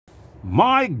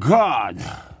My God,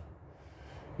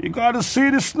 you gotta see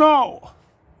the snow.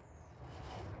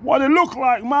 What it look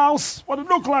like, Mouse? What it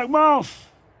look like, Mouse?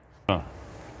 What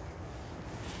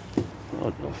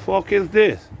the fuck is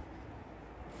this?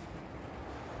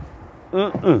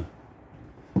 What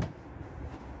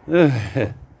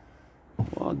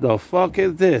the fuck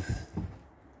is this?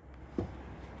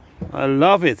 I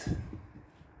love it.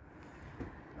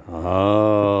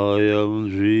 I am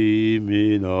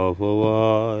dreaming of a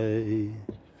white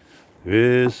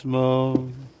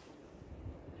Christmas.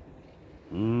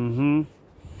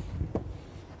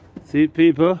 See,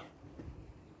 people?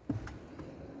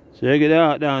 Check it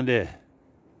out down there.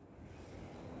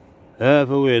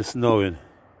 Everywhere it's snowing.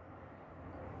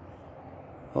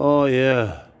 Oh,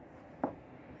 yeah.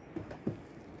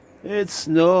 It's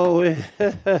snowing.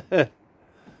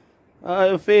 How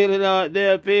you feeling out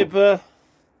there, people?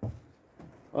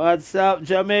 What's up,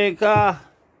 Jamaica?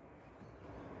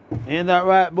 Ain't that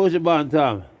right, Bushy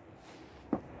Bantam?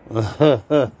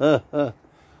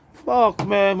 Fuck,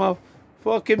 man, my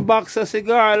fucking box of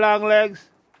cigar, long legs.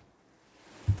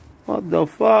 What the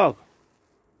fuck?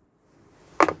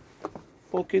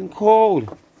 Fucking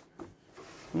cold.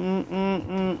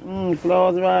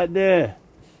 Flowers right there.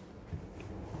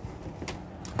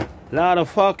 Lot of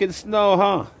fucking snow,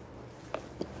 huh?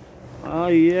 Oh,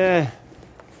 yeah.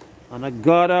 And I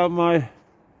got out my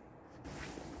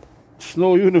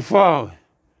snow uniform.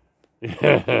 You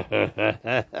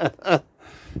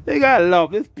gotta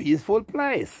love this peaceful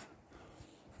place.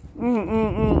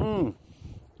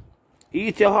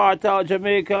 Eat your heart out,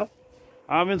 Jamaica.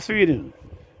 I'm in Sweden.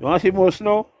 You wanna see more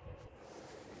snow?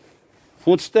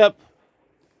 Footsteps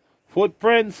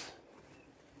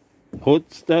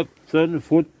and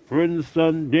footprints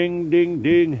and ding, ding,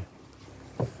 ding.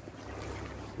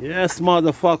 Yes,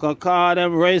 motherfucker, car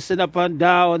them racing up and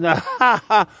down.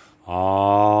 I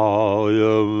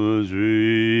am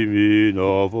dreaming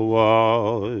of a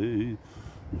white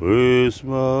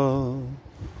Christmas.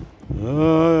 I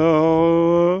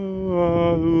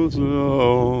was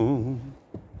alone.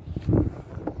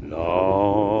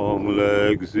 Long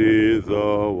legs is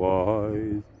a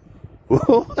white.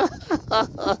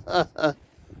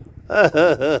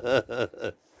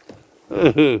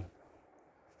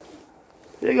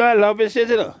 You gotta love this shit,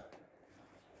 you know?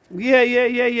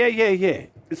 Yeah.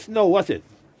 It's snow, what's it?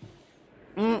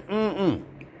 Jingle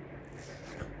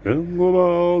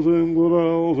bells,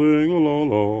 sing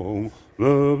along.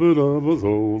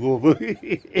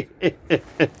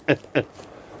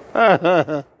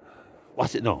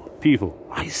 What's it now? People.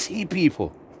 I see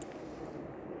people.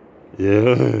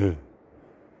 Yeah.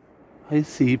 I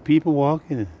see people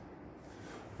walking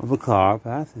of a car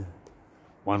passing.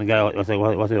 One guy, what's it,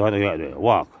 what the guy doing?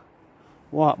 Walk,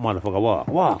 motherfucker,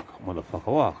 walk, motherfucker,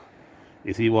 walk.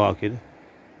 You see walking,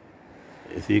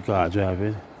 you see car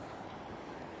driving.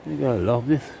 You gotta love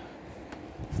this.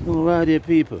 Snow right here,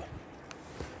 people.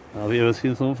 Have you ever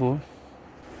seen snow before?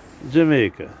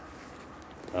 Jamaica.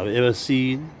 Have you ever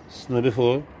seen snow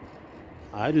before?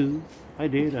 I do. I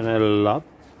did, and I love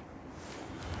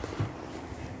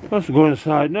it. Let's go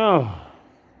inside now.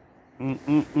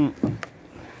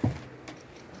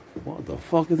 What the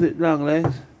fuck is it, long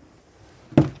legs?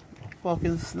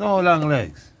 Fucking snow, long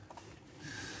legs.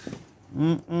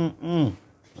 I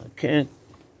can't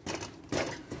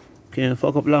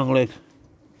fuck up long legs.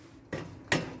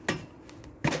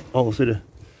 Oh, see the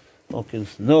fucking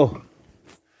snow.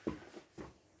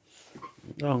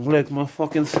 Long leg, my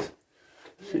fucking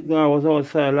cigar was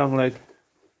outside, long leg.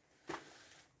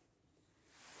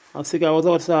 My cigar was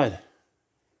outside.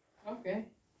 Okay.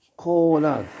 Cold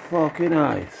as fucking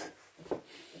ice.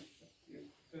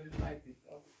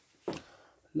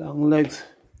 Long legs.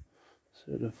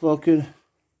 So the fucking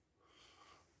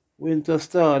winter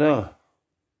start, huh?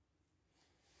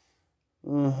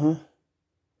 Long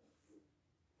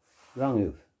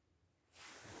legs.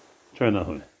 Turn that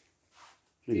on.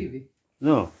 TV.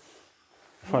 No.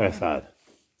 Fireside.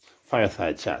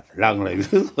 Fireside chat. Long legs.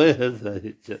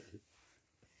 Fireside chat.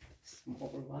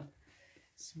 Small one.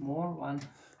 Small one.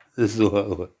 This is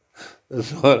one.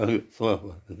 This one. Small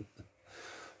one.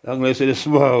 Long legs is the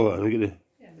small one. Look at it.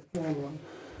 Yeah, the small one.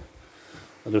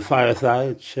 On the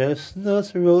fireside,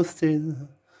 chestnuts roasting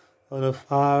on the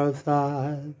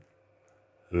fireside.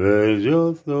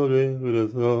 Angels floating with a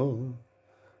song.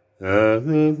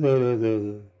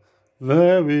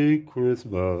 Merry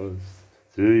Christmas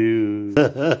to you.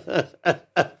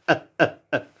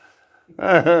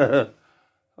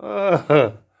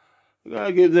 We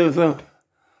gotta give them some.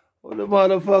 What the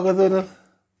motherfuckers on the.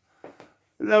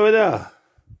 Let me know.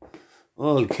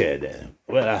 Okay then.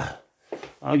 Well,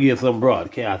 I'll give some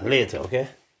broadcast later, okay?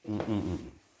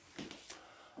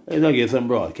 Let's get some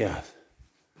broadcast.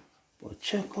 But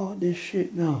check out this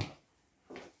shit now.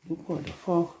 Look what the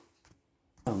fuck.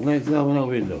 Long legs out of the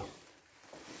window.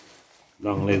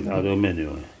 Long legs out of the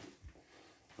menu.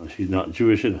 And she's not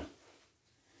Jewish, you know.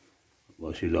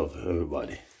 But she loves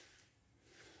everybody.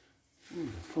 Who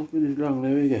the fuck with this long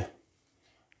leg again?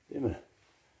 Yeah, man.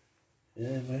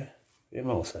 Yeah, man. Where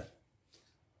mouse at?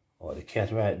 Oh, the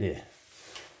cat right there.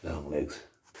 Long legs.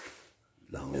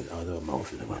 Long legs out of the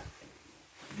mouse, you know, man.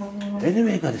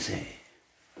 Anyway, I gotta say.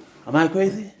 Am I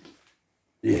crazy?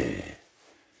 Yeah.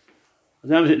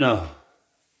 What time is it now?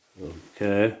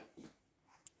 Okay.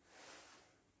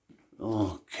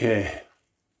 Okay.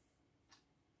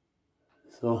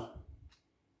 So,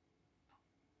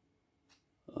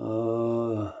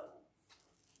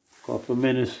 couple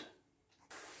minutes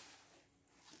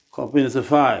of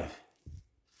 5.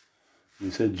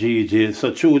 You said GJ,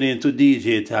 so tune in to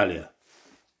DJ Italia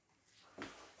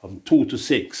from 2 to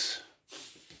 6.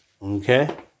 Okay?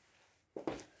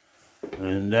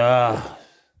 And it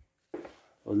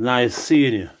was nice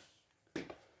seeing you.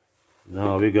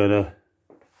 Now we're gonna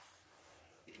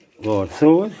go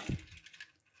through it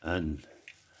and,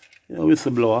 you know,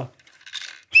 whistleblower.